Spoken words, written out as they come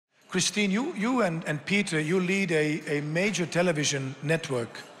Christine, you and Peter, you lead a major television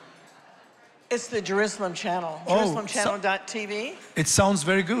network. It's the Jerusalem Channel, Oh, JerusalemChannel.tv. It sounds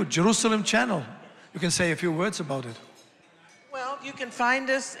very good. Jerusalem Channel. You can say a few words about it. Well, you can find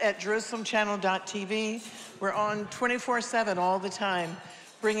us at JerusalemChannel.tv. We're on 24/7 all the time,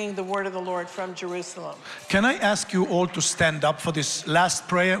 bringing the word of the Lord from Jerusalem. Can I ask you all to stand up for this last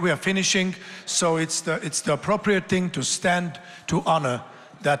prayer? We are finishing, so it's the appropriate thing to stand to honor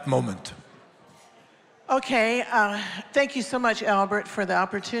that moment. Okay, thank you so much, Albert, for the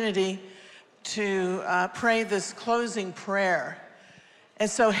opportunity to pray this closing prayer. And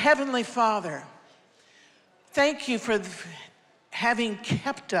so, Heavenly Father, thank you for having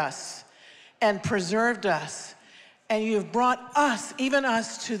kept us and preserved us. And you've brought us, even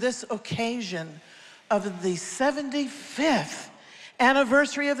us, to this occasion of the 75th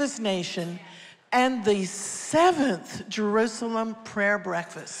anniversary of this nation and the 7th Jerusalem prayer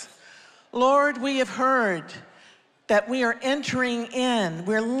breakfast. Lord, we have heard that we are entering in,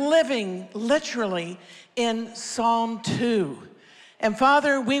 we're living literally in Psalm 2. And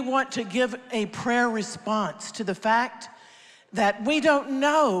Father, we want to give a prayer response to the fact that we don't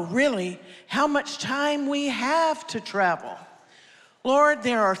know really how much time we have to travel. Lord,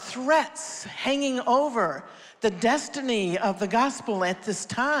 there are threats hanging over the destiny of the gospel at this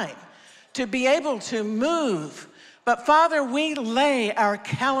time to be able to move. But Father, we lay our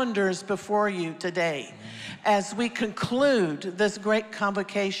calendars before you today as we conclude this great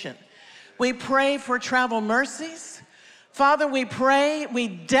convocation. We pray for travel mercies. Father, we pray, we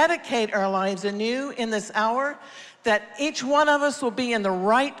dedicate our lives anew in this hour, that each one of us will be in the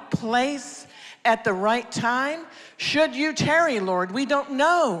right place at the right time. Should you tarry, Lord, we don't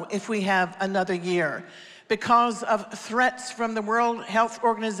know if we have another year because of threats from the World Health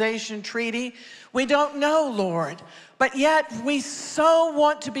Organization treaty. We don't know, Lord, but yet we so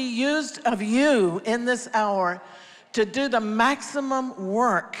want to be used of you in this hour to do the maximum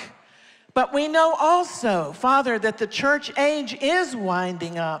work. But we know also, Father, that the church age is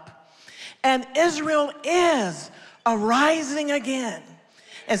winding up and Israel is arising again.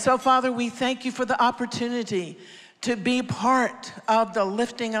 And so, Father, we thank you for the opportunity to be part of the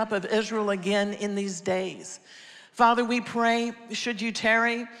lifting up of Israel again in these days. Father, we pray, should you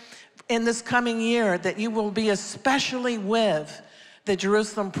tarry in this coming year, that you will be especially with the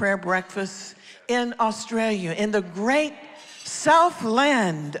Jerusalem Prayer Breakfast in Australia, in the great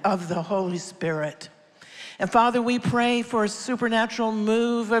Southland of the Holy Spirit. And Father, we pray for a supernatural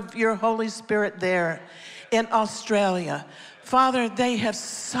move of your Holy Spirit there in Australia. Father, they have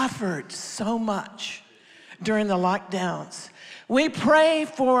suffered so much during the lockdowns. We pray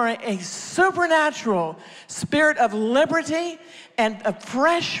for a supernatural spirit of liberty and of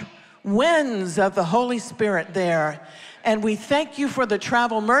fresh winds of the Holy Spirit there. And we thank you for the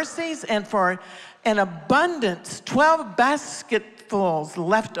travel mercies and for an abundance, 12 basketfuls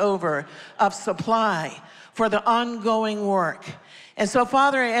left over of supply for the ongoing work. And so,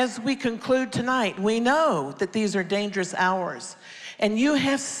 Father, as we conclude tonight, we know that these are dangerous hours. And you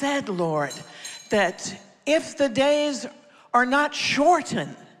have said, Lord, that if the days are not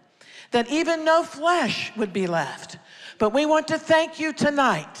shortened, that even no flesh would be left. But we want to thank you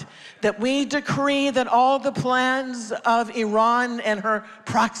tonight that we decree that all the plans of Iran and her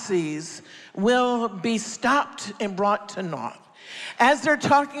proxies will be stopped and brought to naught. As they're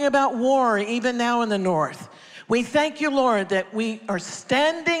talking about war, even now in the north, we thank you, Lord, that we are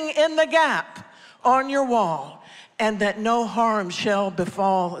standing in the gap on your wall and that no harm shall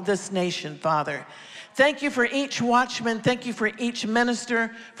befall this nation, Father. Thank you for each watchman. Thank you for each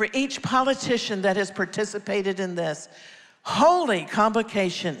minister, for each politician that has participated in this holy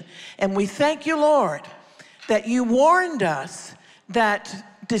convocation. And we thank you, Lord, that you warned us that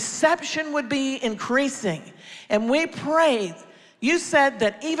deception would be increasing. And we pray, you said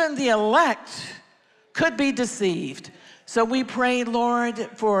that even the elect could be deceived. So we pray, Lord,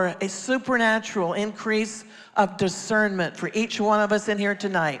 for a supernatural increase of discernment for each one of us in here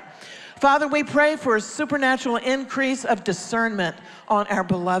tonight. Father, we pray for a supernatural increase of discernment on our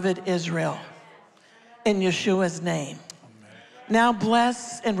beloved Israel. In Yeshua's name. Amen. Now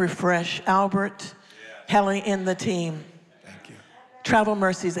bless and refresh Albert, Helly, and the team. Thank you. Travel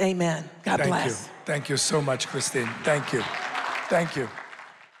mercies, amen. God bless. Thank you. Thank you so much, Christine. Thank you. Thank you.